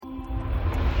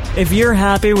If you're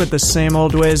happy with the same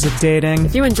old ways of dating,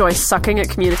 If you enjoy sucking at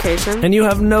communication, and you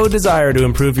have no desire to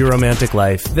improve your romantic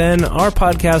life, then our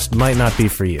podcast might not be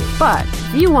for you. but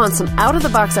if you want some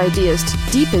out-of-the-box ideas to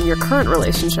deepen your current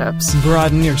relationships,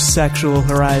 broaden your sexual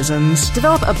horizons,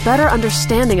 develop a better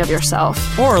understanding of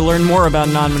yourself, or learn more about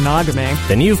non-monogamy,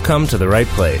 Then you've come to the right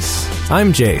place.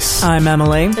 I'm Jace, I'm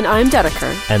Emily. and I'm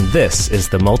Dedeker. and this is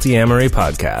the Multi-Amory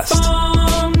Podcast.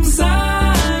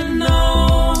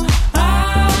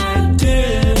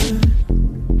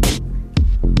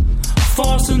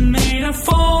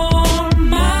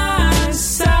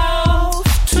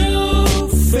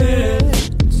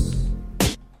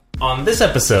 On this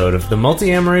episode of the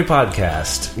Multi-Amory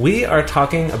Podcast, we are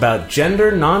talking about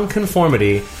gender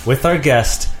non-conformity with our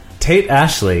guest, Tate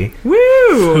Ashley,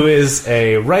 who is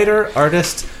a writer,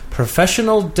 artist,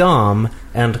 professional dom,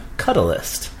 and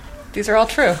cuddlist. These are all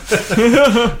true.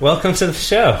 Welcome to the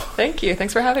show. Thank you.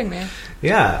 Thanks for having me.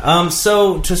 Yeah,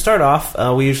 so to start off,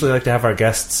 we usually like to have our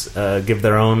guests give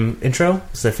their own intro,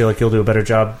 because I feel like you'll do a better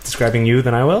job describing you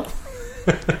than I will.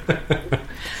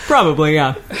 Probably,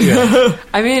 yeah.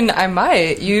 I mean, I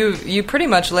might. You pretty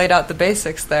much laid out the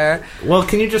basics there. Well,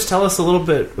 can you just tell us a little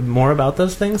bit more about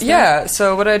those things? then? Yeah,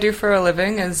 so what I do for a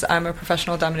living is I'm a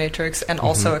professional dominatrix and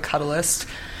also a cuddlist.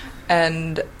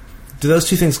 And Do those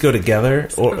two things go together,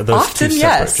 or are those often, two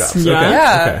separate yes. jobs? Yeah. Okay.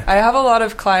 Yeah, Okay. I have a lot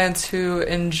of clients who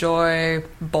enjoy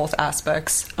both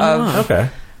aspects of Okay.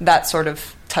 that sort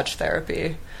of touch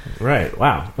therapy. Right.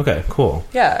 Wow. Okay. Cool.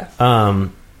 Yeah.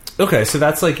 Okay, so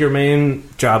that's like your main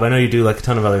job. I know you do like a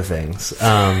ton of other things,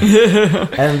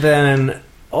 and then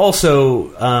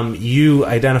also you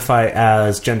identify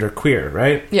as genderqueer,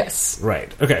 right? Yes.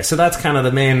 Right. Okay, so that's kind of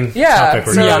the main Yeah, topic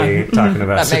we're so- going to be talking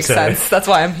about. That makes today. sense. That's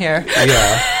why I'm here.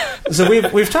 Yeah. So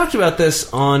we've talked about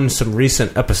this on some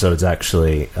recent episodes,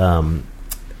 actually.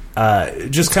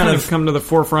 Just kind of come to the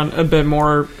forefront a bit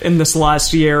more in this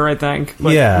last year, I think.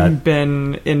 Like, Yeah.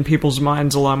 been in people's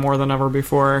minds a lot more than ever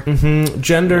before.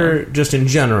 gender just in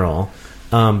general,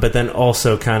 but then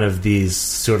also kind of these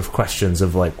sort of questions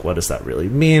of like, what does that really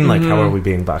mean? Like, how are we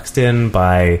being boxed in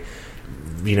by,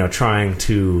 trying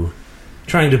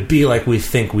to be like we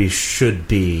think we should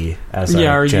be as a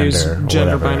Or gender, use or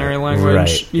gender whatever. binary language.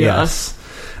 Right. Yeah. Yes.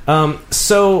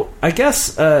 So I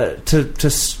guess to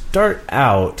start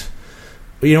out,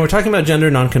 we're talking about gender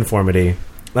nonconformity,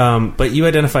 but you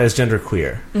identify as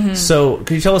genderqueer. So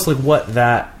could you tell us like what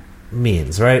that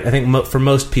means? Right, I think for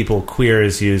most people, queer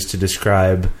is used to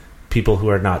describe people who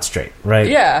are not straight. Right?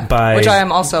 Yeah. Which I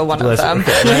am also one of them.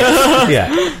 Okay, right?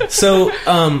 Yeah. So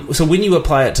when you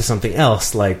apply it to something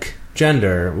else like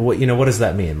gender, what does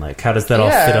that mean? Like, how does that all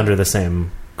fit under the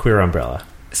same queer umbrella?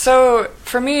 So,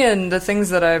 for me and the things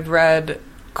that I've read,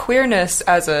 queerness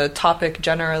as a topic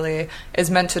generally is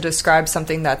meant to describe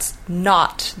something that's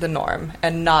not the norm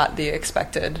and not the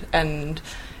expected, and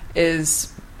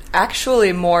is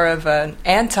actually more of an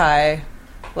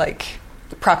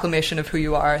proclamation of who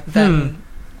you are than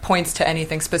points to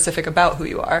anything specific about who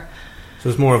you are. So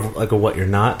it's more of like a what you're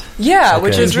not. Yeah, Okay.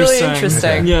 which is really Interesting.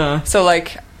 interesting. Yeah. So,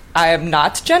 I am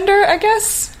not gender, I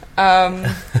guess.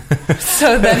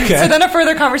 So then a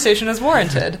further conversation is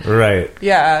warranted. Right.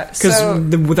 Yeah. Because So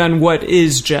then what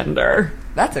is gender?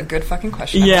 that's a good fucking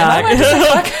question. Yeah. Am I allowed to say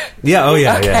fuck? Yeah. Oh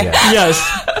yeah. Okay. Yeah. Yeah.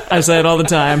 Yes, I say it all the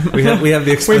time. We have the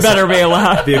We explicit, better be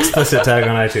allowed. the explicit tag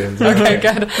on iTunes. Okay,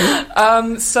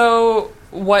 good. So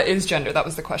what is gender? That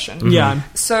was the question. Yeah.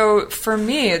 So for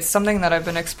me, it's something that I've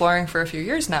been exploring for a few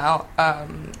years now.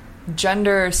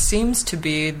 Gender seems to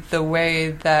be the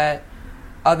way that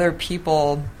other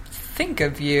people think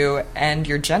of you and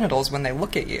your genitals when they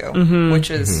look at you, which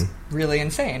is really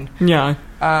insane. Yeah.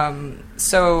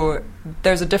 So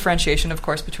there's a differentiation, of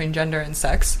course, between gender and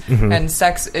sex. And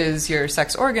sex is your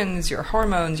sex organs, your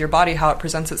hormones, your body, how it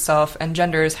presents itself. And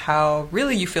gender is how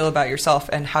really you feel about yourself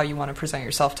and how you want to present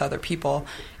yourself to other people,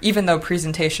 even though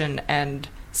presentation and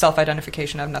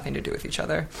self-identification have nothing to do with each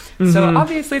other. So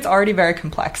obviously it's already very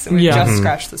complex, and we've just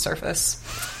scratched the surface.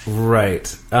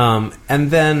 Right.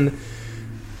 And then,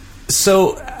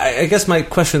 so I guess my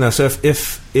question though, so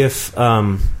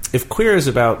if queer is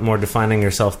about more defining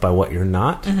yourself by what you're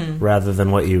not rather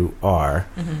than what you are,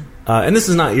 and this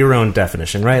is not your own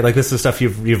definition, right? Like, this is stuff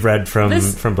you've read from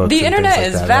books. The and internet things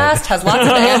is like that, vast, has lots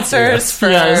of answers for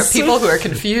Yes. people who are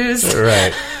confused.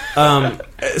 Right.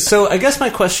 So I guess my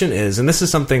question is, and this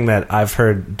is something that I've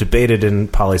heard debated in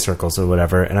poly circles or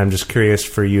whatever, and I'm just curious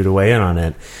for you to weigh in on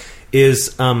it,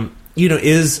 is,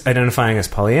 is identifying as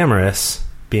polyamorous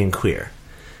being queer?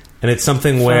 And it's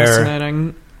something where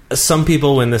Fascinating. some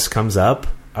people, when this comes up,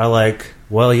 are like,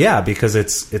 well, yeah, because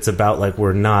it's about like,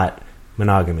 we're not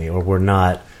monogamy, or we're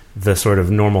not the sort of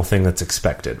normal thing that's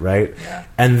expected, right? Yeah.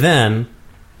 And then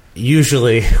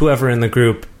usually whoever in the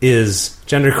group is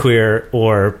genderqueer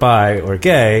or bi or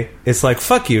gay, it's like,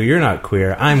 fuck you, you're not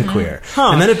queer, I'm queer.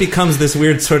 And then it becomes this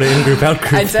weird sort of in-group,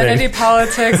 out-group Identity thing.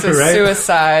 politics is Right?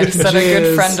 suicide, said a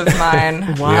good friend of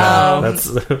mine. Wow.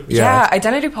 Yeah,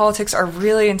 identity politics are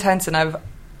really intense, and I've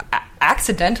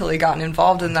accidentally gotten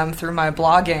involved in them through my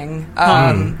blogging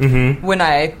when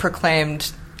I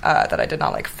proclaimed that I did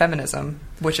not like feminism,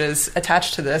 which is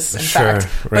attached to this, in fact.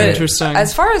 Right. But Interesting.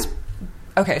 as far as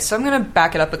okay, so I'm going to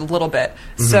back it up a little bit.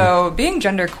 So being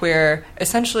genderqueer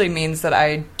essentially means that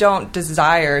I don't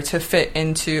desire to fit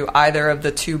into either of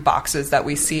the two boxes that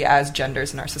we see as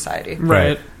genders in our society.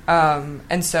 Right.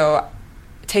 And so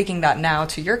taking that now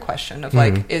to your question of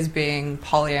like, is being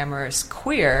polyamorous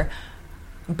queer,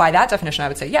 by that definition I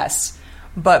would say yes.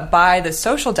 But by the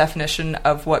social definition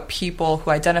of what people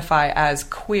who identify as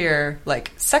queer,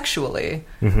 like sexually,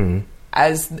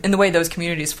 as in the way those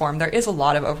communities form, there is a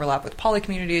lot of overlap with poly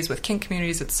communities, with kink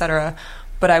communities, etc.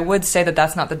 But I would say that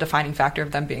that's not the defining factor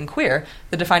of them being queer.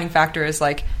 The defining factor is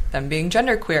like them being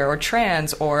genderqueer or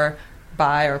trans or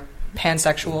bi or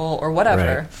pansexual or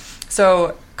whatever. Right.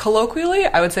 So colloquially,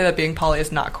 I would say that being poly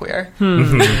is not queer.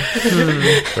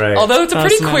 Right. Although it's a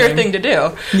pretty queer Fascinating. thing to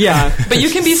do. Yeah. But you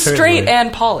can be straight Certainly.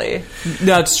 and poly.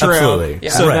 That's true. Absolutely. Yeah.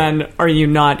 So Right. then, are you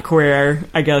not queer?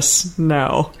 I guess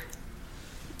no.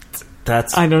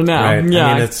 That's I don't know. Right? Yeah.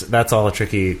 I mean, that's all a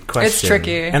tricky question. It's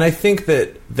tricky. And I think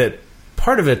that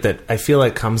part of it that I feel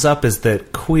like comes up is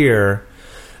that queer,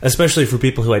 especially for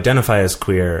people who identify as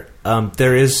queer,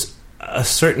 there is a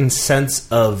certain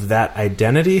sense of that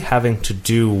identity having to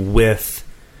do with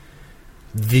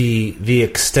the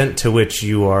extent to which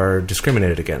you are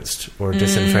discriminated against or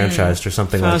disenfranchised or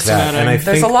something like that. Fascinating. And I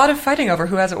There's think a lot of fighting over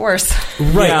who has it worse.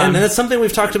 right, Yeah. and that's something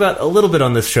we've talked about a little bit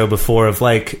on this show before. Of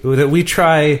like that, we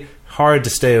try hard to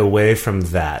stay away from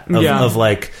that. Yeah. Of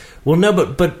like, well, no,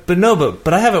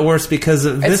 but I have it worse because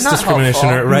of this not discrimination,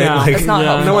 helpful. or, right? Yeah. Like, It's not Yeah.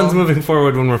 helpful. no one's moving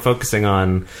forward when we're focusing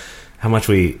on how much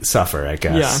we suffer, I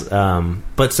guess.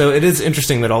 But so it is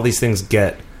interesting that all these things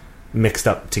get mixed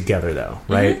up together, though,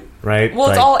 right? Right? Well,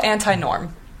 it's Like- all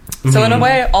anti-norm. So in a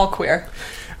way, all queer.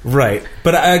 right.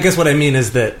 But I guess what I mean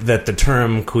is that the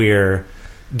term queer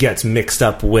gets mixed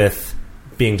up with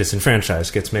being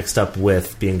disenfranchised, gets mixed up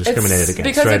with being discriminated against.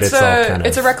 Because right? it's, all kind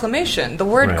it's a of reclamation. The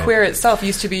word Right. queer itself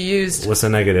used to be used what's a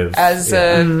negative as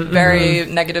a very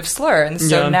negative slur. And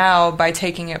so Yeah. now, by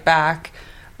taking it back,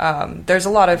 there's a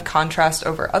lot of contrast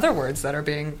over other words that are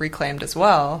being reclaimed as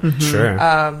well. sure.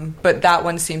 But that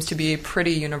one seems to be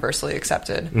pretty universally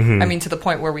accepted. I mean, to the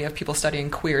point where we have people studying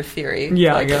queer theory.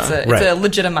 Yeah, like yeah. It's Right. a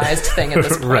legitimized thing at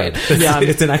this point. Right. It's, Yeah.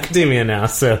 it's in academia now,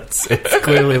 so it's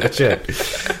clearly legit.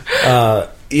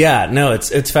 Yeah, no,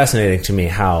 it's fascinating to me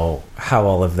how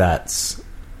all of that's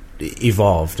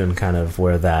evolved and kind of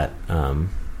where that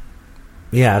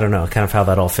I don't know, kind of how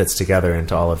that all fits together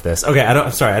into all of this. Okay, I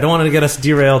don't want to get us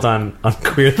derailed on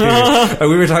queer theory.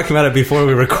 We were talking about it before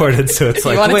we recorded, so it's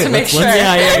You like, wanted wait, to make let's,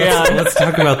 sure. let's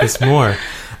talk about this more.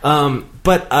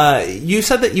 But you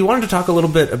said that you wanted to talk a little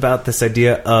bit about this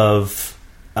idea of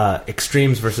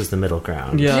extremes versus the middle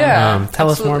ground. Yeah. Yeah, tell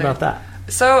us more absolutely. about that.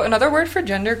 So another word for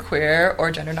genderqueer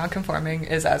or gender nonconforming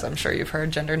is, as I'm sure you've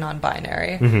heard, gender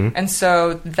non-binary. And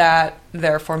so that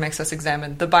therefore makes us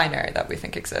examine the binary that we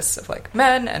think exists of like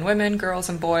men and women, girls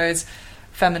and boys,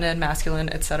 feminine, masculine,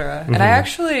 etc. And I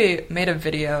actually made a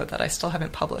video that I still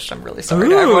haven't published. I'm really sorry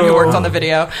to everyone who worked on the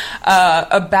video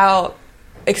about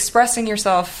expressing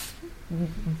yourself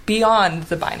beyond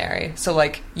the binary. So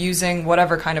like using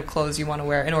whatever kind of clothes you want to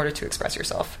wear in order to express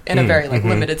yourself in a very like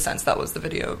limited sense. That was the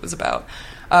video it was about.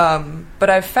 But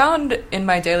I've found in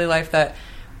my daily life that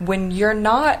when you're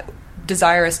not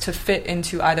desirous to fit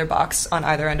into either box on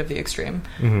either end of the extreme,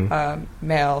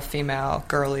 male, female,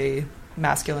 girly,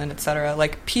 masculine, etc.,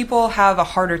 like people have a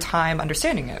harder time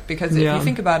understanding it, because if you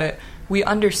think about it, we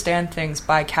understand things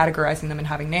by categorizing them and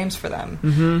having names for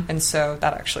them. And so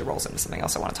that actually rolls into something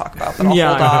else I want to talk about, but I'll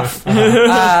hold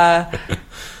off.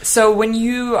 So when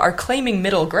you are claiming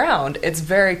middle ground, it's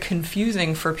very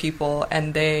confusing for people,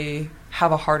 and they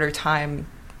have a harder time,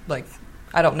 like,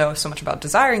 I don't know so much about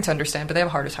desiring to understand, but they have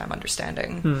a harder time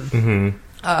understanding.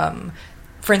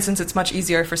 For instance, it's much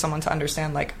easier for someone to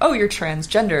understand, like, oh, you're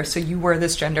transgender, so you were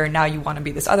this gender, and now you want to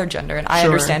be this other gender, and I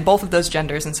Sure. understand both of those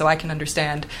genders, and so I can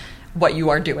understand what you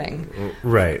are doing.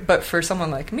 Right. But for someone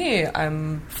like me,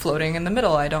 I'm floating in the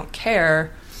middle. I don't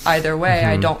care either way.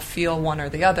 I don't feel one or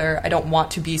the other. I don't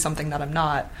want to be something that I'm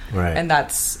not. Right. And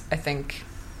that's, I think,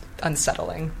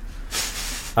 unsettling.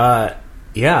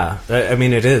 Yeah, I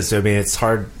mean, it is. I mean, it's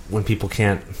hard when people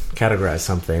can't categorize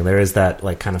something. There is that,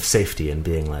 like, kind of safety in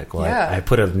being like, well, I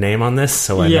put a name on this,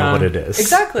 so I know what it is.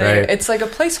 Exactly. Right? It's like a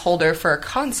placeholder for a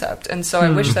concept. And so I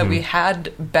wish that we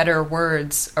had better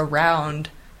words around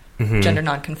gender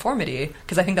nonconformity,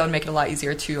 because I think that would make it a lot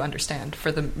easier to understand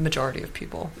for the majority of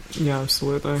people. Yeah,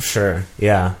 absolutely. Sure.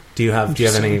 Yeah. Do you have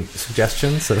any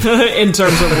suggestions in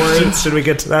terms of words? Should we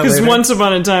get to that? Because later? once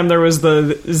upon a time there was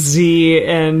the Z,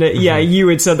 and you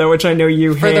had said that, which I know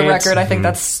you hate. For the record, I think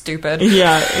that's stupid.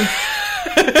 Yeah.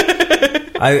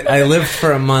 I lived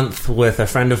for a month with a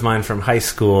friend of mine from high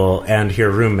school and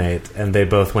her roommate, and they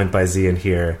both went by Z and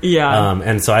here. Yeah.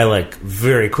 And so I, like,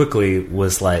 very quickly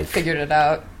was like... Figured it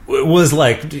out. Was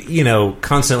like, you know,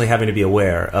 constantly having to be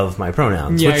aware of my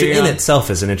pronouns, which in itself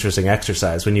is an interesting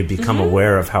exercise when you become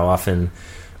aware of how often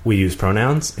we use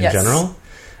pronouns in general.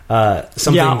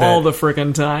 Something all the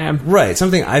frickin' time. Right.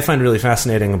 Something I find really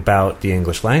fascinating about the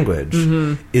English language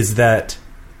is that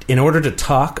in order to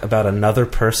talk about another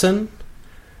person,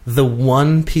 the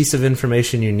one piece of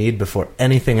information you need before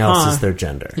anything else is their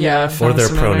gender. Yeah. Or their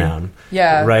pronoun.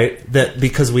 Yeah. Right? That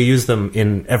because we use them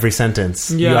in every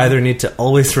sentence, you either need to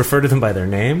always refer to them by their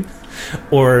name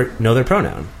or know their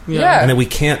pronoun. Yeah. And that we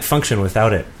can't function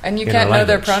without it. And you can't know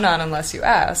their pronoun unless you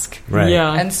ask. Right.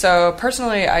 Yeah. And so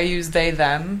personally, I use they,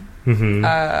 them.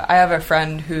 I have a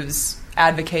friend who's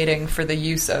advocating for the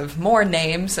use of more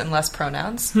names and less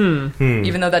pronouns,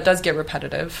 even though that does get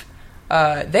repetitive.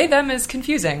 They, them is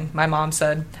confusing. My mom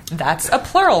said, that's a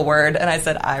plural word. And I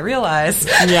said, I realize.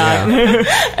 Yeah.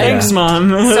 Thanks, Mom.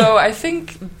 So I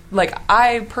think, like,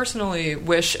 I personally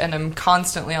wish and am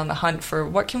constantly on the hunt for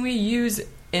what can we use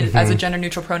as a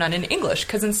gender-neutral pronoun in English.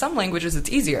 Because in some languages it's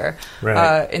easier.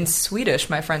 Right. In Swedish,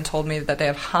 my friend told me that they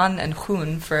have han and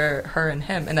hun for her and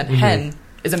him. And then hen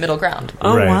is a middle ground.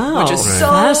 Oh, Right. wow. Which is so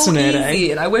fascinating. easy.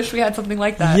 And I wish we had something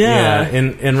like that. Yeah.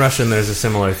 In Russian, there's a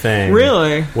similar thing.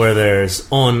 Really? Where there's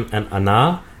on and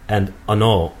ana, and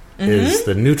ano is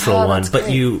the neutral Oh, one, that's but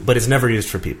great. but it's never used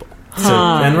for people.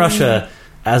 So in Russia,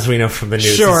 as we know from the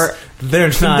news, Sure. they're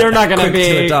not gonna quick be-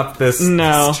 to adopt this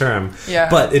term. Yeah.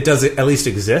 But it does at least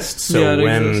exist. So Yeah, it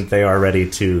when exists. they are ready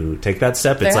to take that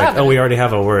step, it's They like, have it. we already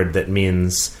have a word that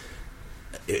means...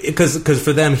 Because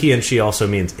for them, he and she also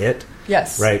means it.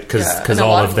 Yes. Right, because In a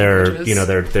all lot of their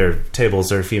languages. their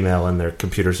tables are female and their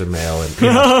computers are male, and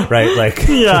right, like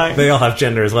they all have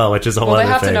gender as well, which is a whole Well, other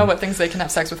they have thing. to know what things they can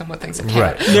have sex with and what things they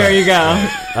can't. Right. There you go.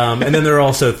 And then there are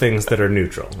also things that are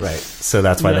neutral, right? So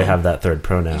that's why they have that third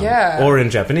pronoun. Yeah. Or in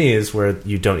Japanese, where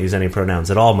you don't use any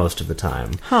pronouns at all most of the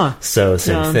time. Huh. So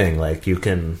same Yeah. thing. Like you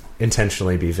can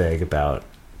intentionally be vague about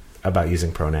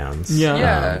using pronouns. Yeah.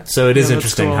 Yeah. So it is Yeah, that's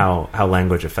interesting cool. how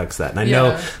language affects that. And I Yeah.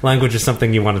 know language is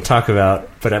something you want to talk about,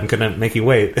 but I'm going to make you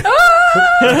wait.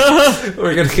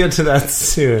 We're going to get to that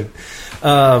soon.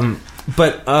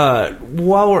 But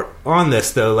while we're on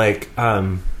this, though, like...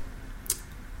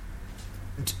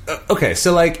 okay,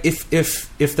 so like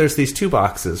if there's these two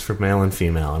boxes for male and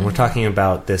female, and we're talking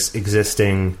about this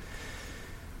existing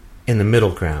in the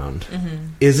middle ground,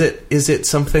 is it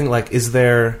something like is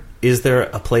there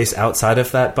a place outside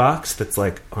of that box that's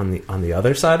like on the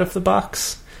other side of the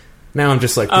box? Now I'm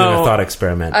just like doing a thought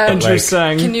experiment. But, like,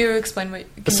 Interesting. Can you explain what...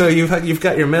 so you've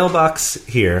got your mailbox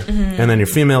here, and then your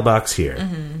female box here,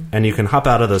 and you can hop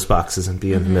out of those boxes and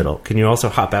be in the middle. Can you also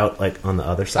hop out like on the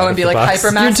other side? and of be the like box?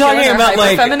 hyper You're masculine talking or about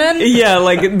like hyper-feminine? yeah,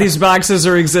 like these boxes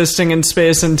are existing in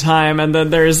space and time, and then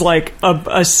there's like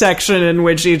a section in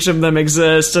which each of them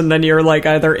exist, and then you're like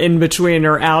either in between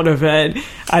or out of it.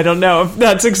 I don't know if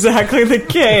that's exactly the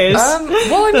case.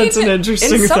 Well, I mean, That's an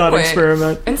interesting in some thought way-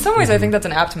 experiment. In some ways, I think that's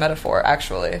an apt metaphor,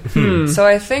 actually. So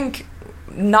I think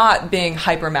not being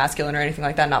hyper masculine or anything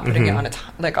like that, not putting it on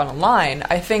on a line.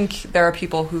 I think there are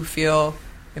people who feel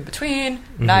in between,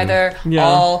 neither, Yeah.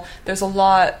 all. There's a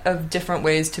lot of different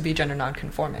ways to be gender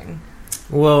nonconforming.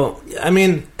 Well, I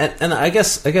mean, and I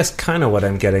guess kind of what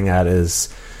I'm getting at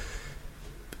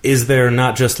is there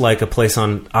not just like a place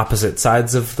on opposite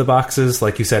sides of the boxes?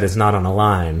 Like you said, it's not on a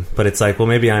line, but it's like, well,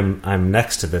 maybe I'm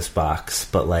next to this box,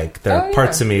 but like there are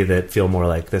parts of me that feel more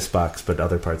like this box, but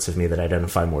other parts of me that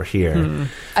identify more here.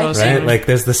 I Right? think Like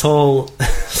there's this whole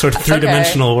sort of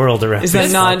three-dimensional world around Is that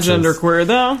these not boxes. genderqueer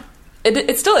though?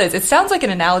 it still is. It sounds like an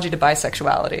analogy to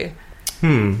bisexuality.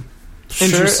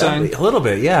 Interesting. Sure, a little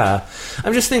bit, yeah.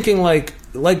 I'm just thinking, like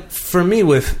for me,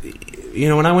 with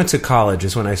when I went to college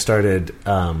is when I started.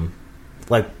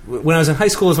 Like when I was in high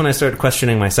school is when I started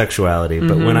questioning my sexuality,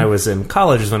 but when I was in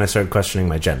college is when I started questioning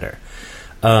my gender.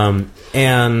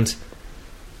 And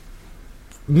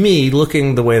me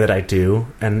looking the way that I do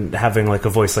and having like a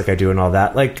voice like I do and all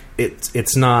that, like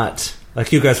it's not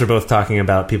Like, you guys were both talking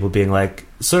about people being like,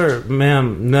 sir,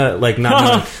 ma'am, no, like,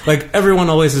 not like, everyone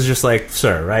always is just like,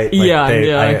 sir, right?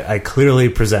 Like, I clearly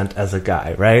present as a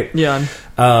guy, right? Yeah.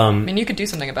 I mean, you could do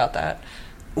something about that.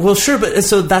 Well, sure, but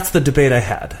so that's the debate I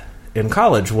had in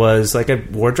college. Was like, I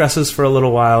wore dresses for a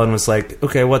little while and was like,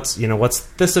 okay, what's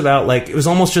this about? Like, it was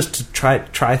almost just to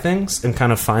try things and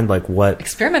kind of find like what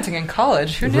experimenting in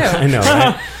college. Who knew? I know,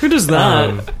 right? Who does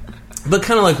that? But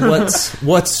kind of like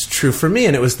what's true for me,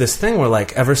 and it was this thing where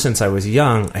like ever since I was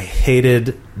young, I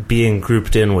hated being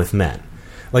grouped in with men.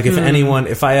 Like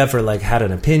if I ever like had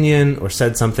an opinion or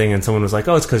said something, and someone was like,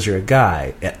 "Oh, it's because you're a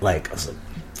guy," I was like,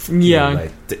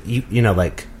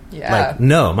 like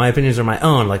no, my opinions are my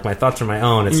own. Like, my thoughts are my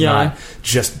own. It's not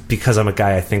just because I'm a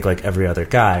guy I think like every other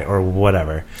guy or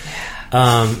whatever.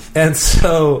 And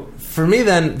so for me,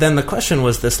 then the question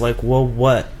was this: like, well,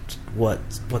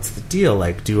 what's the deal?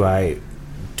 Like, do I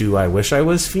wish I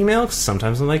was female? 'Cause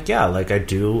sometimes I'm like, yeah, like I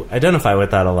do identify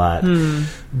with that a lot.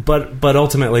 But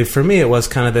ultimately for me it was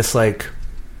kind of this like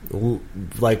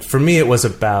for me it was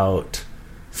about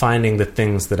finding the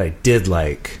things that I did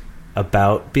like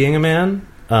about being a man,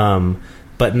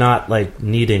 but not like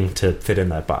needing to fit in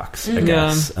that box, I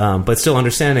guess. But still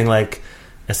understanding like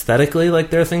aesthetically, like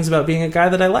there are things about being a guy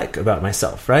that I like about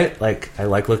myself, right? Like, I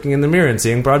like looking in the mirror and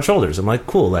seeing broad shoulders. I'm like,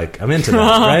 cool, like I'm into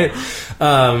that,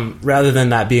 right? Rather than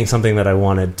that being something that I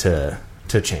wanted to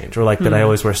change, or like that I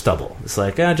always wear stubble. It's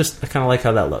like, I kind of like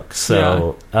how that looks.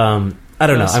 So I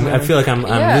don't know. I feel like I'm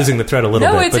losing the thread a little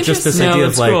bit, but just this idea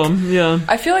of like, cool.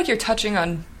 I feel like you're touching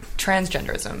on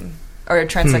transgenderism or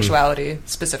transsexuality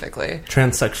specifically.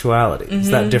 Transsexuality, is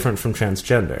that different from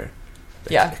transgender?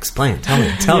 Yeah. Explain. Tell me.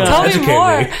 Educate me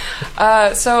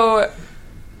more. So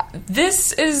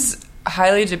this is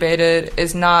highly debated,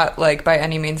 is not like by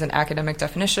any means an academic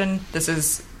definition. This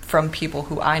is from people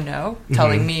who I know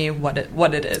telling me what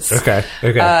it is. Okay.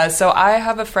 So I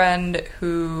have a friend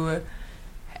who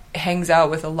hangs out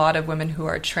with a lot of women who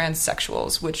are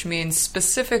transsexuals, which means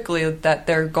specifically that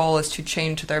their goal is to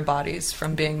change their bodies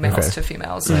from being males to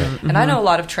females. Right. And I know a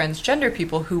lot of transgender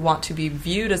people who want to be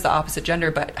viewed as the opposite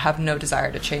gender but have no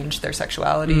desire to change their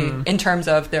sexuality in terms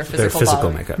of their physical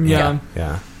body. Makeup.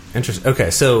 Yeah. Interesting.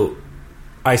 Okay, so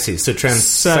I see. So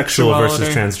transsexual versus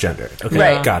transgender. Okay,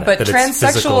 right. Got it. But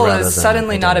transsexual is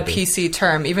suddenly not a PC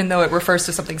term, even though it refers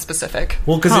to something specific.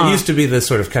 Well, because it used to be this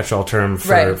sort of catch-all term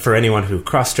for anyone who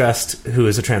cross-dressed, who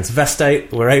is a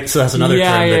transvestite, right? So that's another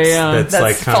term that's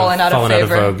like kind fallen out of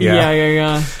vogue.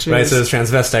 Yeah. Right, so there's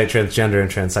transvestite, transgender, and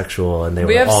transsexual, and they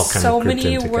were all kind of grouped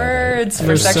in together. We have so many words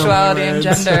for sexuality and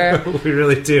gender. We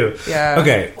really do. Yeah.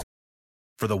 Okay.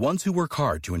 For the ones who work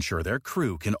hard to ensure their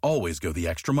crew can always go the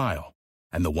extra mile,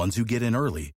 and the ones who get in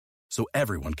early so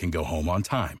everyone can go home on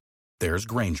time, there's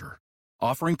Grainger,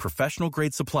 offering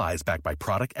professional-grade supplies backed by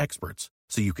product experts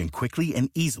so you can quickly and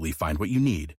easily find what you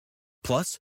need.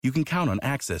 Plus, you can count on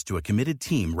access to a committed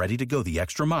team ready to go the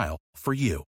extra mile for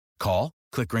you. Call,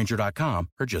 click Grainger.com,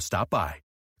 or just stop by.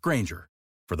 Grainger,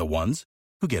 for the ones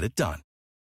who get it done.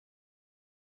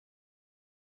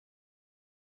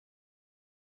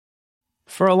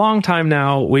 For a long time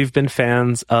now, we've been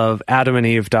fans of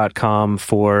AdamandEve.com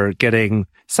for getting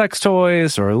sex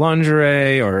toys or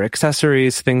lingerie or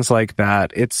accessories, things like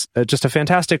that. It's just a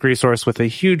fantastic resource with a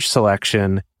huge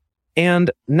selection. And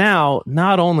now,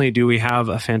 not only do we have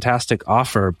a fantastic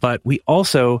offer, but we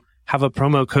also have a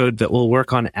promo code that will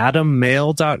work on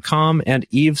AdamMail.com and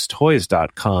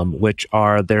EvesToys.com, which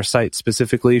are their sites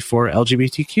specifically for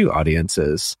LGBTQ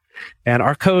audiences. And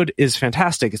our code is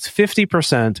fantastic. It's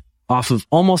 50% off of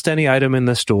almost any item in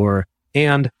the store,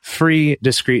 and free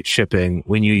discreet shipping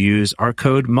when you use our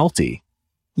code MULTI.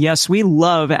 Yes, we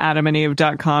love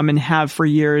AdamandEve.com and have for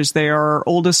years. They are our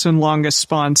oldest and longest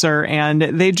sponsor, and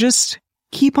they just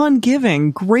keep on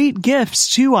giving great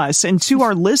gifts to us and to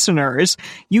our listeners.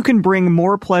 You can bring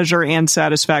more pleasure and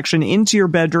satisfaction into your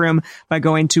bedroom by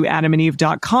going to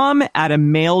AdamandEve.com,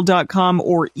 AdamMail.com,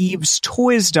 or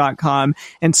EvesToys.com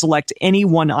and select any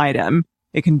one item.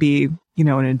 It can be,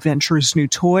 an adventurous new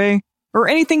toy, or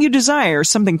anything you desire,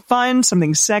 something fun,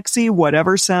 something sexy,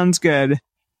 whatever sounds good.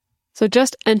 So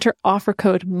just enter offer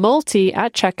code MULTI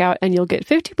at checkout and you'll get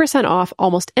 50% off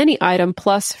almost any item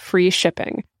plus free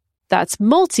shipping. That's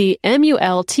MULTI,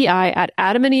 M-U-L-T-I, at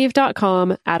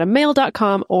AdamandEve.com,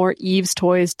 AdamMail.com, or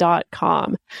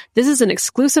EvesToys.com. This is an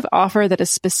exclusive offer that is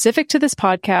specific to this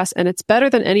podcast, and it's better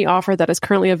than any offer that is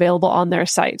currently available on their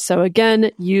site. So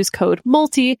again, use code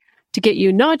MULTI to get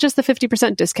you not just the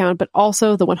 50% discount, but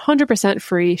also the 100%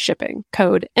 free shipping.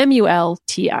 Code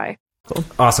MULTI. Cool.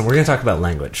 Awesome. We're going to talk about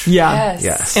language. Yeah.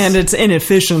 Yes. And its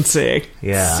inefficiency.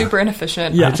 Yeah. Super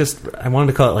inefficient. Yeah. I wanted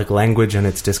to call it like language and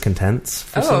its discontents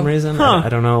for some reason. Huh. I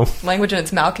don't know. Language and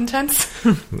its malcontents.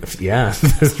 Yeah.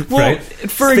 Well, right.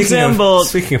 for example...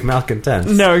 Speaking of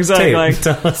malcontents. No, exactly. Tate,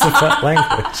 tell us about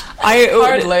language.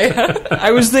 Hardly.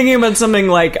 I was thinking about something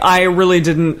like I really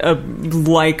didn't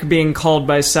like being called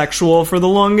bisexual for the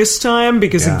longest time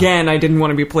because, again, I didn't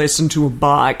want to be placed into a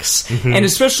box. Mm-hmm. And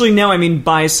especially now, I mean,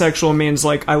 bisexual means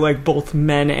like I like both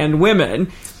men and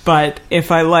women. But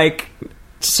if I like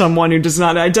someone who does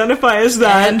not identify as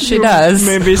that, and she does,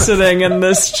 maybe sitting in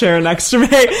this chair next to me,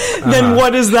 then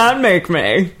what does that make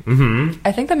me? Mm-hmm.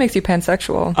 I think that makes you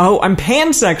pansexual. Oh, I'm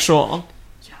pansexual.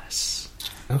 Yes.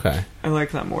 Okay. I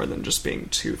like that more than just being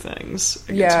two things.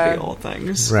 I get Yeah. to be all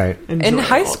things. Right. Enjoy In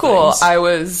high all school, things. I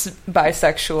was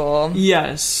bisexual.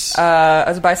 Yes. I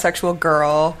was a bisexual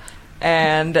girl,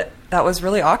 and that was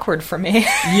really awkward for me.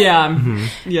 Yeah.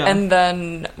 Mm-hmm. Yeah. And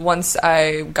then once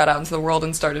I got out into the world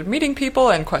and started meeting people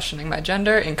and questioning my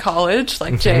gender in college,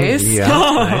 like Jay's. Yeah.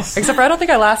 Nice. Except for I don't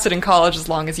think I lasted in college as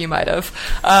long as you might have.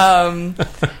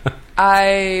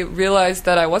 I realized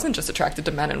that I wasn't just attracted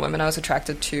to men and women. I was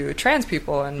attracted to trans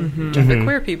people and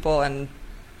genderqueer people and,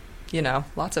 you know,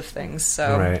 lots of things.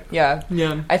 So, Right. yeah.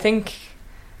 Yeah. I think,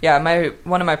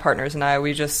 one of my partners and I,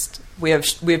 we have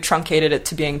truncated it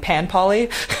to being pan-poly.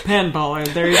 Pan poly.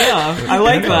 There you go. I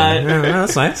like that. Yeah,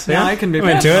 that's nice. Yeah, I can be I'm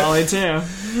pan into it. poly too.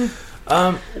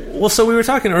 Well, so we were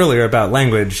talking earlier about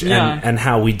language Yeah. and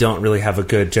how we don't really have a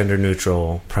good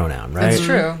gender-neutral pronoun, right? That's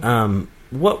true.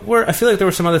 I feel like there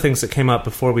were some other things that came up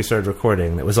before we started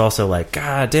recording that was also like,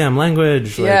 God damn,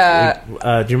 language. Like,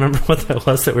 Yeah. do you remember what that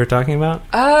was that we were talking about?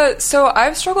 So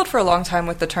I've struggled for a long time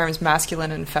with the terms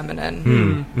masculine and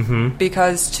feminine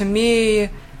because to me,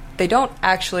 they don't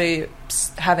actually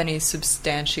have any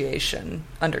substantiation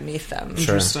underneath them.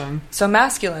 Sure. Interesting. So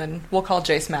masculine, we'll call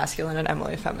Jace masculine and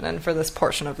Emily feminine for this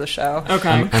portion of the show.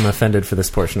 Okay. I'm offended for this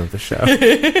portion of the show.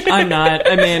 I'm not.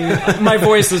 I mean, my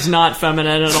voice is not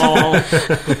feminine at all.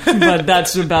 But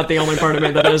that's about the only part of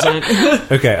me that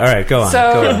isn't. Okay, all right, go on.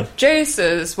 So go on. Jace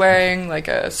is wearing like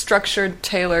a structured,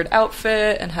 tailored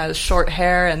outfit and has short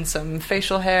hair and some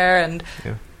facial hair and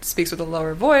speaks with a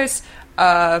lower voice.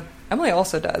 Emily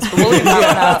also does, but we'll leave that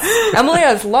one out. Emily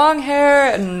has long hair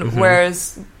and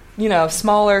wears,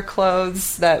 smaller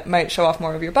clothes that might show off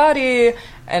more of your body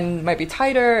and might be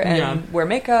tighter and wear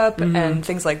makeup and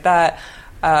things like that.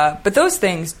 But those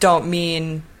things don't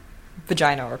mean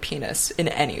vagina or penis in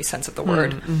any sense of the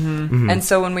word. And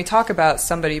so when we talk about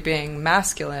somebody being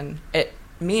masculine, it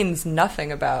means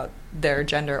nothing about their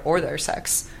gender or their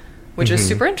sex, which is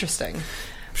super interesting.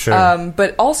 Sure.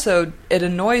 But also, it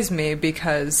annoys me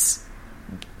because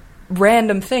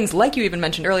random things, like you even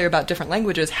mentioned earlier about different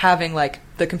languages, having like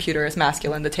the computer is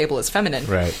masculine, the table is feminine.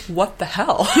 Right. What the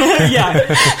hell?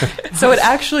 Yeah. So it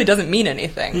actually doesn't mean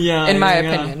anything, in my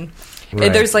opinion.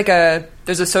 Right.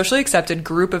 There's a socially accepted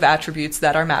group of attributes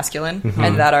that are masculine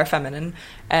and that are feminine,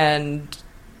 and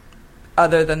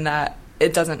other than that,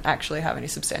 it doesn't actually have any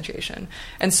substantiation.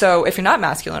 And so if you're not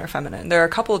masculine or feminine, there are a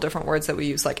couple of different words that we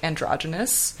use, like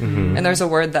androgynous. And there's a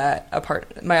word that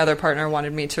my other partner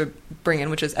wanted me to bring in,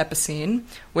 which is epicene,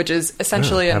 which is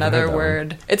essentially another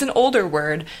word. It's an older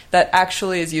word that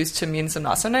actually is used to mean some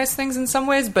not so nice things in some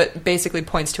ways, but basically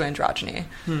points to androgyny.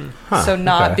 So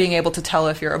not being able to tell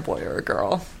if you're a boy or a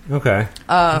girl. Okay.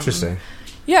 Interesting.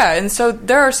 Yeah, and so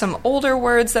there are some older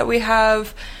words that we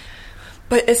have.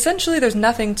 But essentially, there's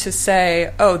nothing to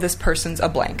say, oh, this person's a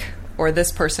blank, or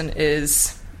this person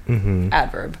is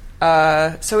adverb.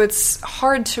 So it's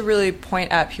hard to really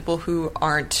point at people who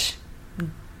aren't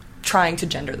trying to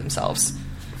gender themselves.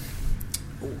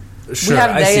 Sure, We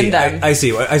have they and them. I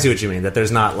see what you mean, that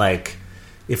there's not like,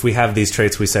 if we have these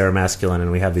traits we say are masculine and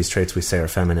we have these traits we say are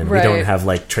feminine, we don't have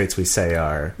like traits we say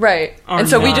are... Right. And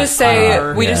so we just say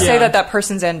that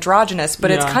person's androgynous,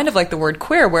 but it's kind of like the word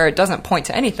queer, where it doesn't point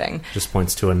to anything. Just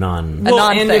points to a non... Well,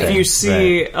 non-thing. and if you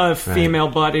see a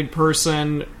female-bodied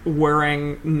person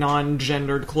wearing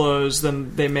non-gendered clothes,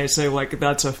 then they may say, like,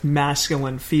 that's a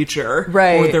masculine feature.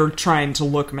 Right. Or they're trying to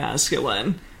look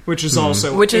masculine, which is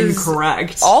also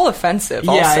incorrect. Is all offensive,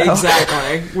 also. Yeah,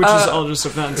 exactly. Which is all just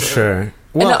offensive. Sure.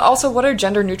 Well, and also, what are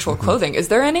gender-neutral clothing? Is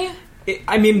there any?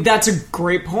 I mean, that's a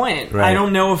great point. Right. I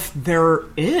don't know if there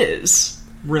is,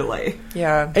 really.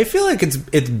 Yeah. I feel like it's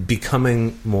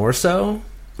becoming more so,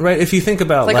 right? If you think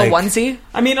about like a onesie?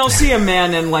 I mean, I'll see a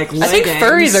man in, like, leggings. I think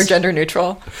furries are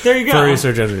gender-neutral. There you go. Furries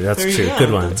are gender. That's true. Go.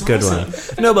 Good one. That's Good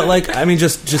awesome. one. No, but like, I mean,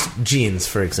 just jeans,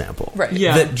 for example. Right.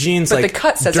 Yeah. That jeans, But like, the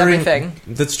cut says during, everything.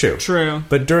 That's true. True.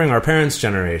 But during our parents'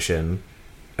 generation,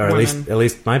 or Women. at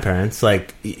least my parents,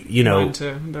 like, you know, Mine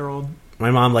too. They're old.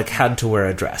 my mom like had to wear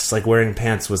a dress. Like wearing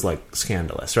pants was like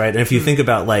scandalous, right? And if you think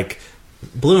about like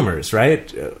bloomers, right?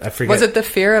 I forget. Was it the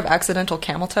fear of accidental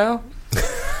camel toe?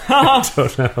 I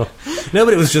don't know. No,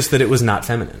 but it was just that it was not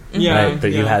feminine, Yeah, right? That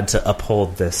you yeah. had to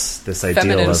uphold this ideal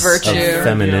Feminine of virtue.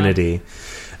 femininity.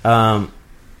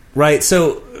 Right.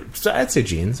 So I'd say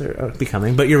jeans are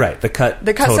becoming, but you're right. The cut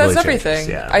totally says changes. everything.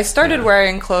 Yeah. I started Yeah.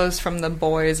 wearing clothes from the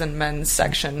boys and men's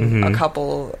section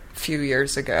a few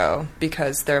years ago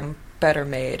because they're better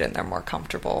made and they're more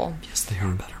comfortable. Yes, they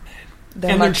are better made.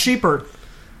 They're And they're much- cheaper.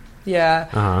 Yeah.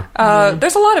 Uh-huh.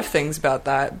 There's a lot of things about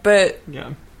that, but Yeah.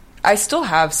 I still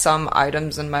have some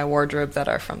items in my wardrobe that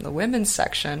are from the women's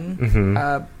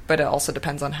section, but it also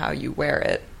depends on how you wear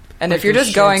it. And Like if you're your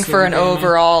just going shirts for and an gaming.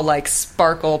 overall like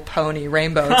sparkle pony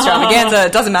rainbow extravaganza,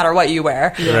 it doesn't matter what you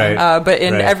wear. Right. But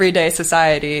in Right. everyday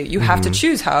society, you have to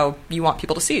choose how you want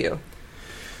people to see you.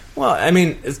 Well, I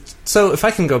mean, so if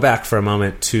I can go back for a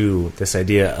moment to this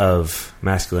idea of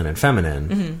masculine and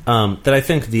feminine, that I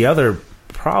think the other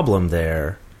problem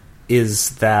there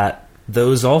is that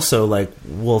those also like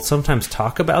will sometimes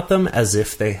talk about them as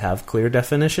if they have clear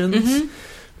definitions,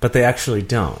 but they actually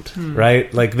don't,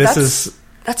 right? Like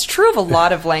That's true of a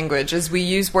lot of language, is we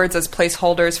use words as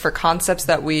placeholders for concepts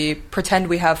that we pretend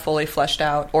we have fully fleshed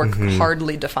out or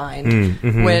hardly defined,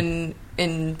 when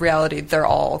in reality they're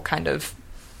all kind of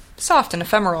soft and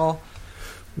ephemeral.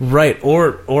 Right,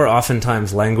 or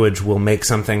oftentimes language will make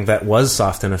something that was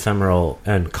soft and ephemeral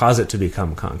and cause it to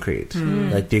become concrete.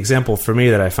 Like the example for me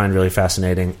that I find really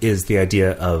fascinating is the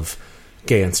idea of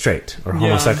gay and straight, or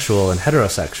homosexual and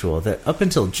heterosexual, that up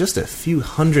until just a few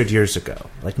hundred years ago,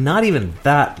 like not even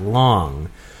that long,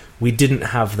 we didn't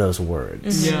have those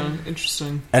words. Yeah,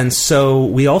 interesting. And so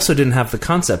we also didn't have the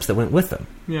concepts that went with them.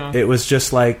 Yeah. It was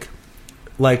just like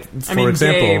for I mean,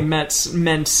 example, gay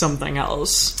meant something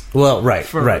else. well, right.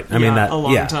 for, I mean that a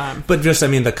long time. But just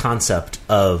the concept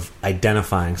of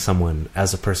identifying someone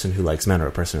as a person who likes men or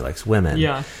a person who likes women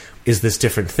Yeah. is this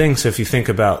different thing. So if you think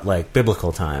about like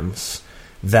biblical times,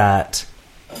 that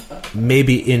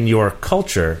maybe in your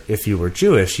culture, if you were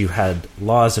Jewish, you had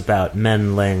laws about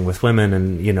men laying with women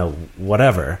and, you know,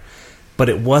 whatever. But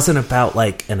it wasn't about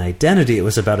like an identity, it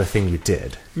was about a thing you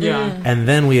did. Yeah. And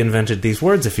then we invented these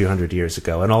words a few hundred years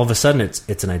ago, and all of a sudden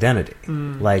it's an identity.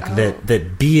 Like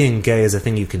that being gay is a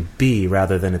thing you can be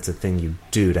rather than it's a thing you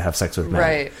do to have sex with men.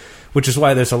 Right. Which is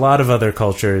why there's a lot of other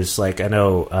cultures, like I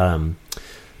know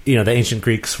you know, the ancient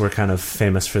Greeks were kind of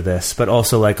famous for this, but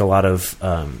also like a lot of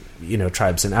you know,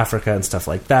 tribes in Africa and stuff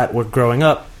like that were growing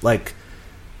up, like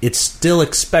it's still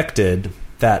expected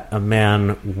that a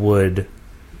man would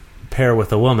pair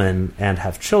with a woman and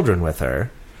have children with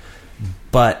her,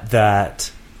 but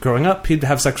that growing up he'd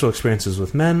have sexual experiences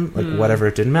with men, like whatever,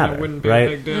 it didn't matter, That wouldn't be a right?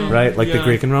 big deal. Right? Like the Yeah.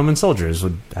 Greek and Roman soldiers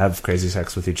would have crazy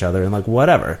sex with each other and like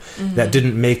whatever. That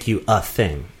didn't make you a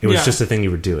thing. It was Yeah. just a thing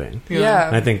you were doing. Yeah.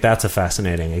 And I think that's a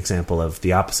fascinating example of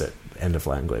the opposite end of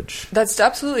language. That's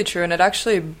absolutely true, and it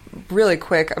actually, really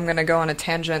quick, I'm going to go on a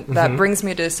tangent that brings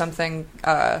me to something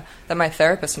that my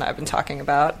therapist and I have been talking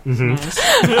about.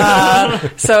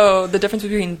 So the difference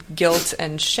between guilt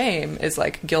and shame is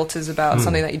like guilt is about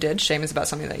something that you did, shame is about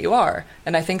something that you are.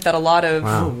 And I think that a lot of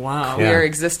Wow. queer Yeah.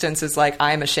 existence is like,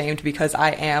 I am ashamed because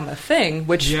I am a thing,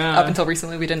 which Yeah. up until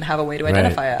recently we didn't have a way to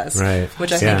identify as, right.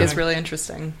 which I think Yeah. is really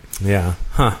interesting. Yeah.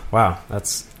 Huh. Wow.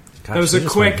 That's... Gosh, That was we a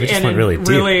just quick we just and went really deep.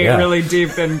 Yeah. really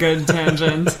deep and good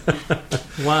tangent.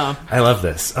 Wow. I love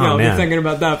this. Oh, Yeah, I'll man. be thinking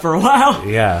about that for a while.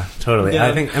 Yeah, totally. Yeah.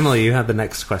 I think, Emily, you had the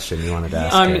next question you wanted to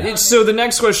ask. So the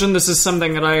next question, this is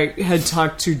something that I had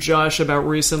talked to Josh about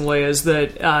recently, is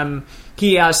that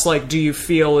he asked, like, do you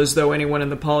feel as though anyone in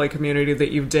the poly community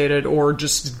that you've dated or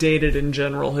just dated in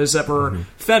general has ever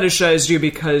fetishized you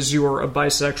because you are a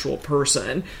bisexual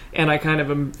person? And I kind of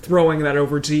am throwing that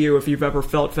over to you, if you've ever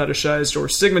felt fetishized or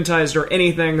stigmatized or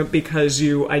anything because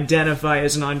you identify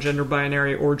as non-gender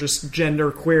binary or just gender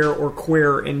queer or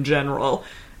queer in general.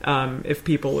 If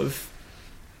people have...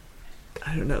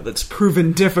 I don't know, that's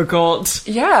proven difficult.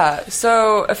 Yeah,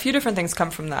 so a few different things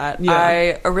come from that. Yeah.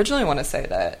 I originally want to say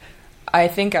that I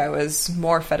think I was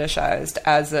more fetishized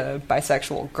as a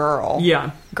bisexual girl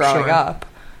Yeah, growing sure. up,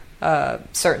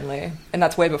 certainly. And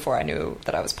that's way before I knew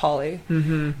that I was poly.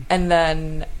 Mm-hmm. And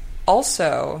then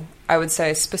also, I would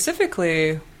say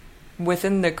specifically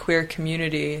within the queer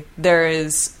community, there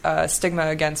is a stigma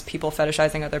against people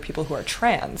fetishizing other people who are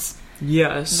trans.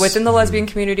 Yes. Within the lesbian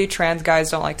community, trans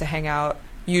guys don't like to hang out,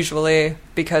 usually,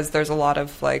 because there's a lot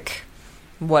of, like,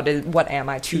 what am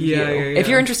I to you? Yeah. If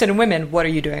you're interested in women, what are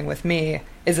you doing with me?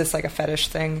 Is this like a fetish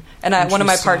thing? And one of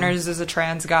my partners is a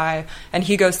trans guy, and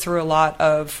he goes through a lot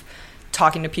of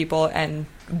talking to people and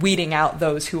weeding out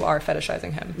those who are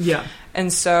fetishizing him. Yeah.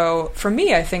 And so for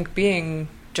me, I think being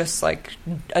just like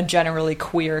a generally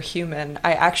queer human,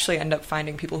 I actually end up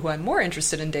finding people who I'm more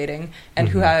interested in dating and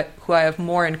who I have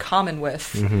more in common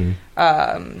with, and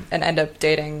end up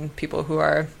dating people who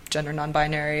are gender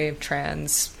non-binary,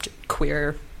 trans,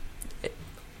 queer.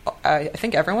 I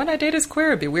think everyone I date is queer.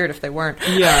 It'd be weird if they weren't.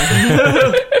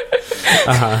 Yeah.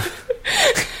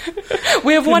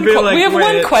 We have one. We have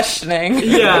one questioning.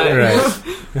 Yeah. Right.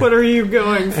 What are you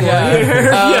going for Yeah.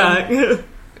 here? Yeah.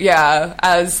 Yeah,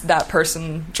 as that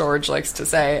person George likes to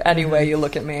say, any way you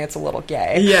look at me, it's a little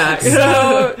gay. Yeah.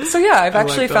 So yeah, I've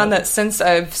actually like found that. that since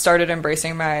I've started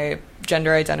embracing my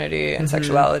gender identity and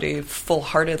sexuality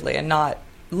full-heartedly and not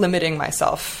limiting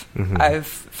myself, I've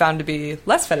found to be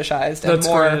less fetishized and That's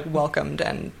more great. welcomed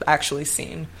and actually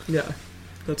seen. Yeah.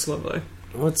 That's lovely.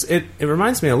 Well, it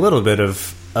reminds me a little bit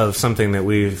of something that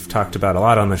we've talked about a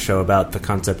lot on the show about the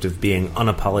concept of being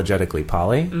unapologetically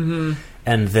poly,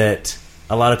 and that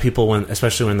a lot of people,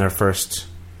 especially when they're first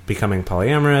becoming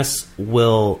polyamorous,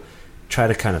 will try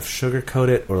to kind of sugarcoat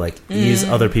it or like ease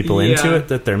other people into it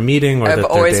that they're meeting or that I've they're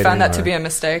always dating found that or- to be a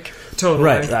mistake. Totally.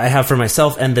 Right, I have for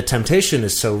myself, and the temptation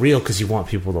is so real because you want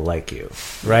people to like you,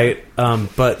 right?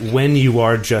 But when you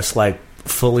are just like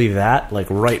fully that, like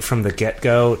right from the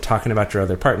get-go, talking about your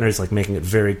other partners, like making it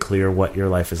very clear what your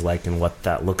life is like and what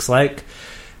that looks like,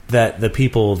 that the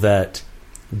people that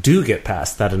do get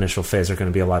past that initial phase are going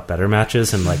to be a lot better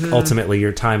matches, and like ultimately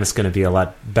your time is going to be a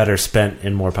lot better spent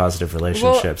in more positive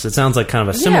relationships. It sounds like kind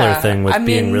of a similar thing with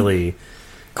being really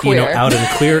queer. out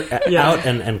and clear, Yeah. out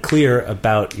and clear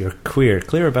about your clear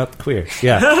about the queer,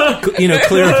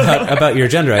 clear about your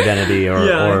gender identity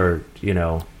or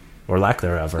or lack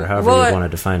thereove, or however you want to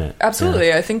define it. Absolutely.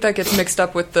 Yeah. I think that gets mixed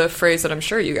up with the phrase that I'm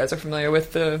sure you guys are familiar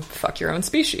with, the fuck your own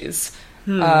species.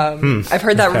 I've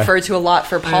heard that referred to a lot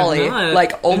for poly. not.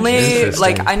 Like only Interesting.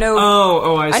 like I know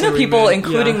I see know what you people, mean.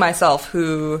 including Yeah. myself,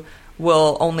 who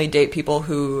will only date people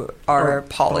who are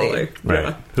poly. Right.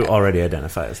 Yeah. Who already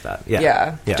identify as that.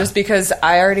 Yeah. Yeah. Just because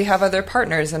I already have other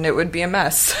partners and it would be a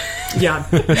mess. Yeah.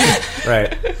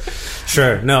 Right.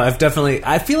 Sure. No,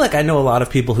 I feel like I know a lot of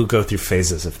people who go through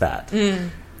phases of that.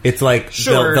 It's like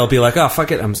Sure. they'll be like, oh,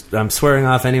 fuck it, I'm swearing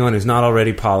off anyone who's not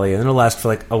already poly, and it'll last for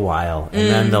like a while, and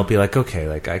then they'll be like, okay,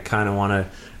 like I kind of want to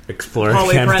explore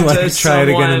again, like Poly-prentice try it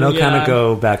again, and they'll someone, kind of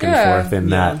go back and Yeah. forth in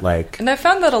that, like. And I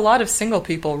found that a lot of single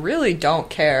people really don't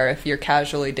care if you're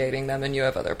casually dating them and you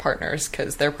have other partners,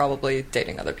 because they're probably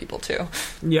dating other people too.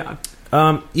 Yeah.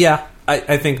 Yeah,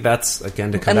 I think that's,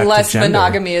 again, to come back Unless to gender.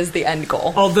 monogamy is the end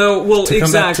goal. Although, well, To come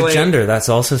exactly. back to gender, that's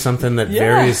also something that Yeah.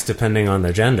 varies depending on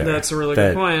their gender. That's a really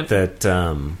good point.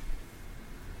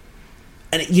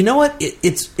 And you know what?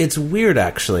 It's weird,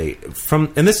 actually.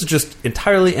 And this is just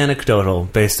entirely anecdotal,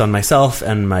 based on myself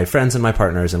and my friends and my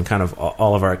partners and kind of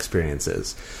all of our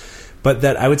experiences. But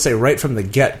that I would say right from the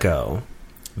get-go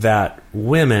that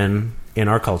women, in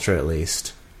our culture at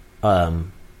least,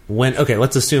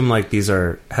 let's assume like these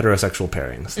are heterosexual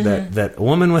pairings. That a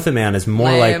woman with a man is more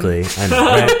Lame. likely,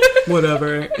 right,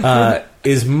 Whatever.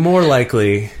 is more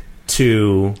likely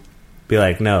to be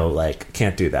like, no, like,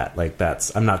 can't do that. Like,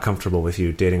 I'm not comfortable with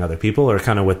you dating other people, or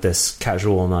kind of with this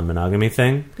casual non-monogamy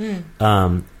thing.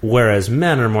 Whereas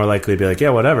men are more likely to be like, yeah,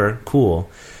 whatever, cool.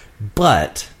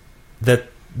 But that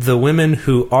the women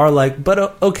who are like,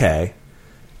 but okay,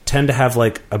 tend to have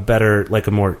like a better, like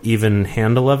a more even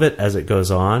handle of it as it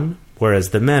goes on.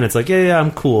 Whereas the men, it's like, yeah, I'm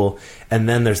cool. And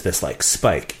then there's this like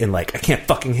spike in like, I can't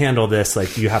fucking handle this.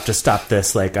 Like, you have to stop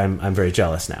this. Like, I'm very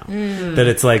jealous now. That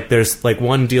it's like, there's like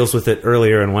one deals with it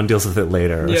earlier and one deals with it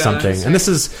later or something. And this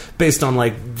is based on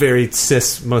like very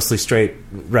cis, mostly straight,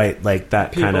 right? Like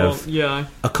that kind of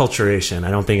acculturation.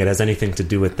 I don't think it has anything to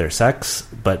do with their sex,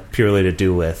 but purely to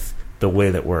do with the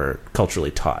way that we're culturally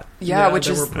taught. Yeah, which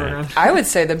that is, we're programmed. I would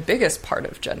say, the biggest part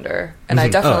of gender. And I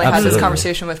definitely had this absolutely.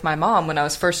 conversation with my mom when I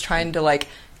was first trying to, like,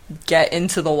 get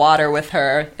into the water with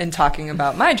her and talking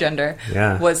about my gender.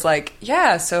 Yeah. Was like,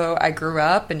 yeah, so I grew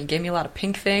up and you gave me a lot of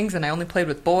pink things and I only played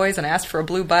with boys and I asked for a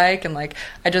blue bike and, like,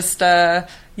 I just, I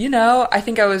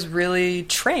think I was really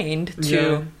trained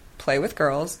to play with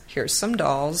girls, here's some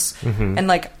dolls, and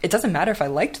like it doesn't matter if I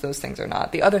liked those things or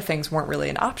not. The other things weren't really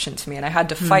an option to me, and I had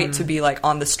to fight to be like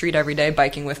on the street every day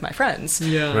biking with my friends.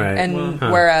 Right. And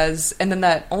whereas, and then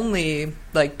that only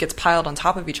like gets piled on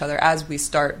top of each other as we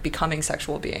start becoming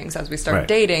sexual beings, as we start Right.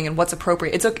 dating, and what's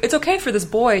appropriate. It's okay for this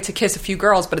boy to kiss a few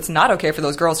girls, but it's not okay for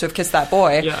those girls to have kissed that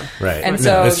boy. Yeah. Right. And No,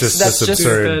 so it's just that's this just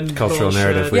absurd stupid cultural bullshit.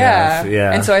 narrative we yeah. have.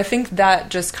 Yeah. And so I think that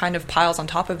just kind of piles on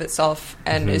top of itself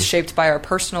and Mm-hmm. is shaped by our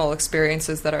personal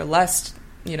experiences that are less,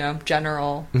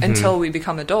 general Mm-hmm. until we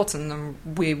become adults, and then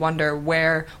we wonder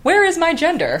where is my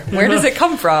gender? Where does it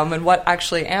come from, and what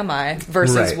actually am I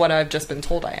versus Right. what I've just been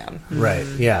told I am? Right.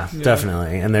 Yeah,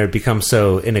 definitely. And they become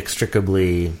so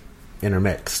inextricably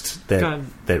intermixed God.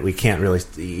 that we can't really,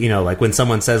 like when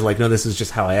someone says like, no, this is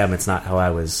just how I am. It's not how I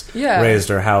was Yeah.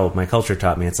 raised or how my culture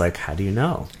taught me. It's like, how do you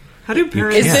know? How do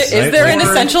parents... Is, Yes, is right? there an Like-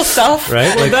 essential self? Right?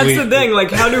 Well, Like that's we- the thing.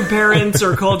 Like, how do parents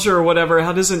or culture or whatever,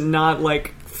 how does it not,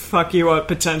 like, fuck you up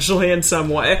potentially in some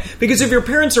way? Because if your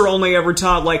parents are only ever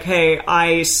taught, like, hey,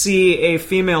 I see a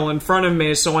female in front of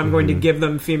me, so I'm going to give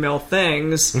them female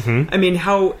things. I mean,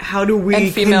 how do we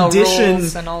And female condition...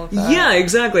 rules and all of that. Yeah,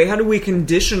 exactly. How do we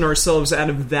condition ourselves out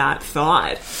of that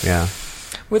thought? Yeah.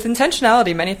 With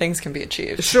intentionality, many things can be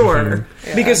achieved. Sure.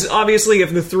 Yeah. Because obviously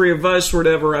if the three of us were to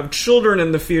ever have children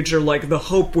in the future, like, the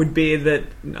hope would be that...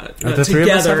 Not the three of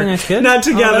us together. having a kid? Not Oh,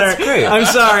 together. that's great. I'm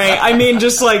sorry. I mean,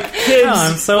 just, like, kids...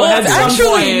 I'm so Well, happy. it's some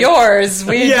actually point- yours.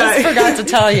 We Yeah. just forgot to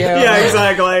tell you. Yeah,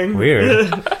 exactly.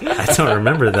 Weird. I don't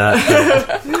remember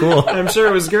that. but cool. I'm sure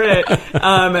it was great.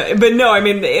 But no, I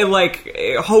mean,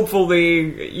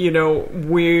 hopefully,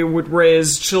 we would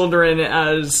raise children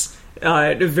as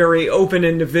very open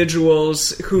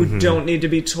individuals who don't need to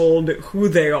be told who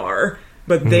they are,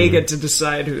 but they get to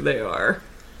decide who they are,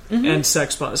 and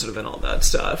sex positive and all that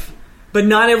stuff. But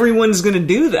not everyone's going to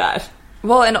do that.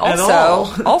 Well, and At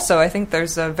all. also, I think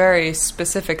there's a very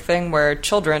specific thing where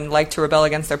children like to rebel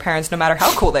against their parents no matter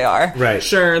how cool they are. Right.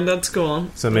 Sure, and that's cool.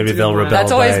 So maybe That's a they'll good one. rebel.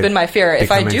 That's always by been my fear. If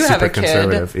I becoming do have a super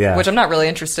conservative. kid, Yeah. which I'm not really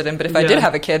interested in, but if I Yeah. did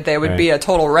have a kid, they would Right. be a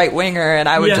total right-winger, and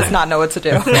I would Yeah. just not know what to do.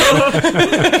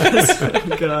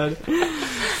 God,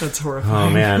 that's horrifying. Oh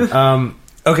man.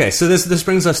 Okay, so this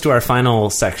brings us to our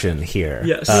final section here.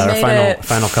 Yes. Our We made final it.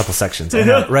 final couple sections. I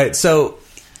know, right. So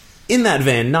in that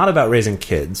vein, not about raising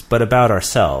kids, but about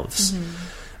ourselves.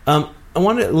 I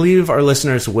want to leave our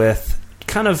listeners with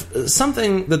kind of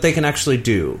something that they can actually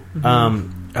do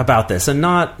about this, and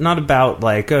not about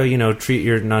like, treat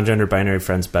your non-gender binary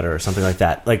friends better or something like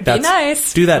that. Like that's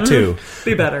nice. do that too.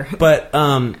 Be better. But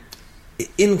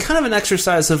in kind of an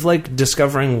exercise of like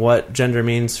discovering what gender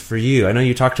means for you. I know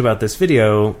you talked about this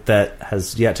video that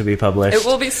has yet to be published. It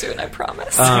will be soon, I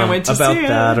promise. Can't wait to about see it.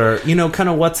 that, or kind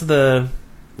of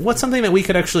what's something that we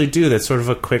could actually do that's sort of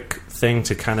a quick thing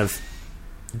to kind of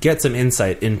get some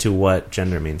insight into what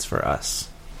gender means for us.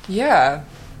 Yeah.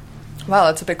 Wow,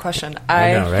 that's a big question.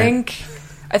 I know, right?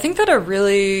 I think that a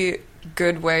really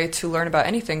good way to learn about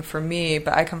anything for me,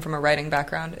 but I come from a writing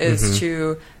background, is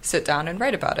to sit down and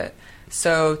write about it.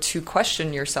 So to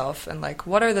question yourself and like,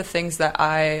 what are the things that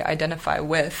I identify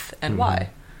with and why?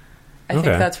 I Okay.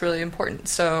 think that's really important.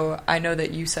 So I know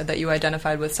that you said that you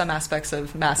identified with some aspects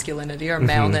of masculinity or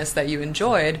maleness that you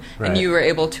enjoyed, Right. and you were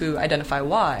able to identify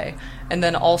why. And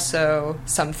then also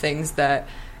some things that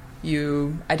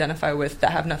you identify with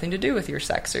that have nothing to do with your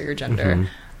sex or your gender.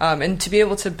 And to be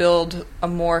able to build a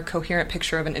more coherent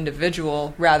picture of an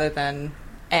individual rather than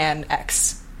an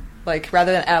X. Like,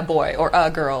 rather than a boy or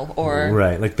a girl or...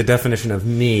 Right, like the definition of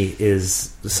me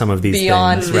is some of these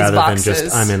Beyond things these rather boxes. than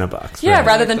just I'm in a box. Yeah, right.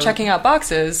 rather than checking out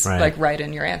boxes, Right. like, write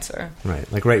in your answer.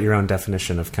 Right, like write your own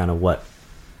definition of kind of what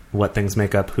things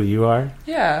make up who you are.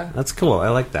 Yeah. That's cool. I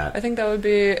like that. I think that would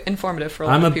be informative for a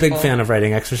lot I'm a of people. big fan of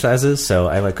writing exercises, so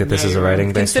I like that this Yeah, is a you're right. writing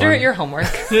based Consider one. it your homework.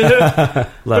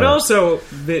 But also,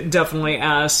 definitely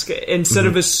ask, instead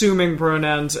of assuming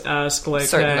pronouns, ask, like,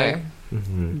 Certainly. hey,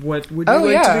 what would you Oh,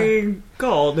 like yeah. to be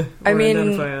called or I mean,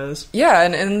 identify as? Yeah,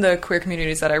 and in the queer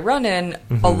communities that I run in,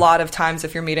 a lot of times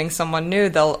if you're meeting someone new,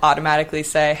 they'll automatically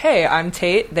say, hey, I'm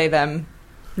Tate, they, them.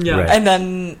 Yeah, Right. And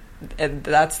then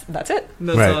that's it.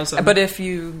 that's Right. awesome. But if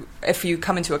you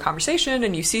come into a conversation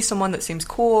and you see someone that seems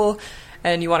cool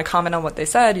and you want to comment on what they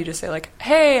said, you just say like,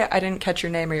 "Hey, I didn't catch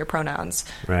your name or your pronouns."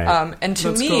 Right. And to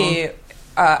That's me,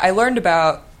 I learned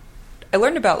about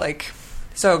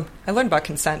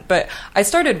consent, but I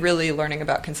started really learning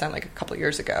about consent like a couple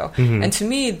years ago. And to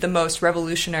me, the most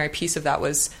revolutionary piece of that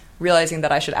was realizing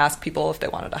that I should ask people if they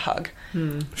wanted a hug.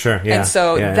 Sure, yeah. And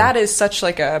so yeah, that is such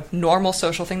like a normal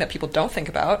social thing that people don't think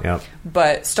about. Yep.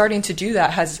 But starting to do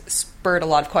that has spurred a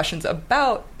lot of questions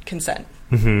about consent.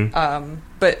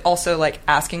 But also like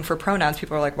asking for pronouns.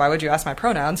 People are like, why would you ask my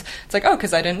pronouns? It's like, oh,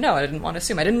 because I didn't know. I didn't want to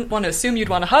assume. I didn't want to assume you'd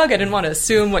want a hug. I didn't want to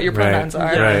assume what your pronouns are.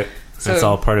 Right. So- That's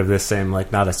all part of this same,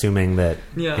 like, not assuming that.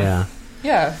 Yeah. Yeah.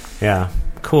 Yeah. Yeah.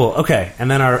 Cool. Okay, and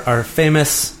then our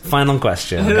famous final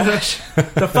question.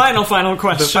 The final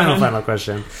question. The final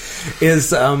question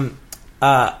is I'm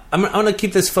going to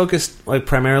keep this focused like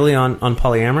primarily on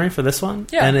polyamory for this one.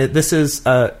 Yeah. And this is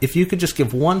if you could just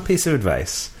give one piece of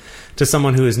advice to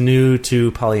someone who is new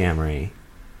to polyamory,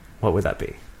 what would that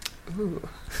be? Ooh.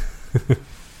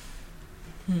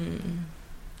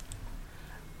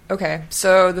 Okay,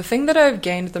 so the thing that I've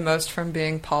gained the most from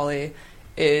being poly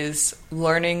is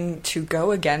learning to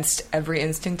go against every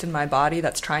instinct in my body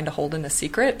that's trying to hold in a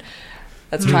secret,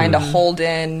 that's trying to hold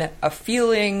in a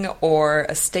feeling or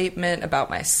a statement about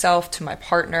myself to my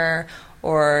partner,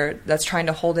 or that's trying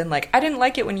to hold in, like, I didn't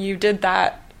like it when you did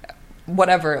that,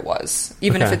 whatever it was,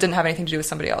 even if it didn't have anything to do with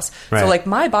somebody else. Right. So, like,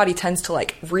 my body tends to,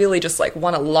 like, really just, like,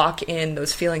 want to lock in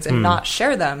those feelings and not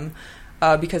share them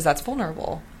because that's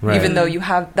vulnerable, Right. even though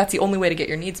that's the only way to get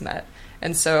your needs met.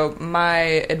 And so my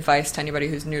advice to anybody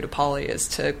who's new to poly is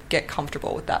to get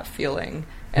comfortable with that feeling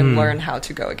and learn how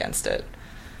to go against it.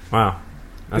 Wow.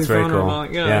 That's Be very cool.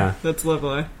 vulnerable. Yeah, that's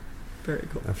lovely. Very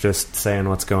cool. Of just saying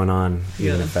what's going on,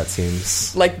 even if that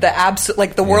seems... Like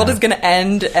the world is going to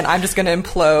end and I'm just going to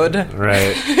implode.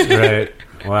 Right.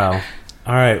 Wow.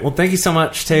 All right. Well, thank you so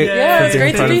much, Tate. Yeah, it's for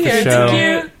being great to part be of the here. show.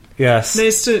 Thank you. Yes.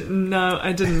 Nice to... No,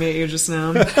 I didn't meet you just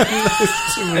now.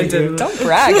 I didn't. Don't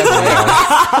brag.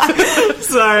 Emily.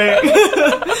 Sorry.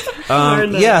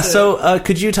 So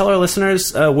could you tell our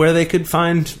listeners where they could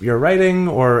find your writing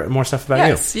or more stuff about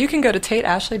Yes, you can go to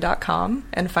tateashley.com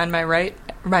and find my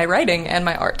writing and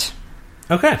my art.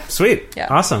 you? Okay, sweet. Yeah.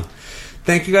 Awesome.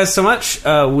 Thank you guys so much.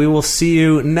 We will see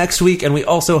you next week, and we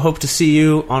also hope to see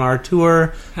you on our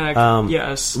tour. Heck,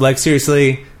 yes. Like,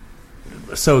 seriously,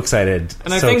 so excited.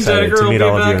 And I so think excited Dedeker to will meet be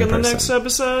all of you back in the person. next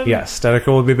episode. Yes, Dedeker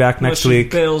will be back next Unless she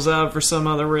week. bails out for some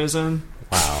other reason.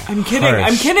 Wow. I'm kidding. Harsh.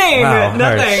 I'm kidding. Wow,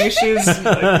 Nothing. harsh. She's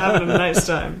like, having a nice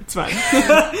time. It's fine.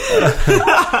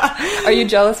 Are you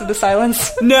jealous of the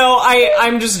silence? No,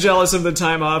 I'm just jealous of the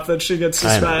time off that she gets to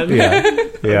I know.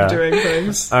 spend Yeah. doing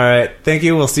things. All right. Thank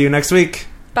you. We'll see you next week.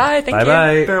 Bye. Thank you.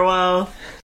 Bye-bye. Farewell.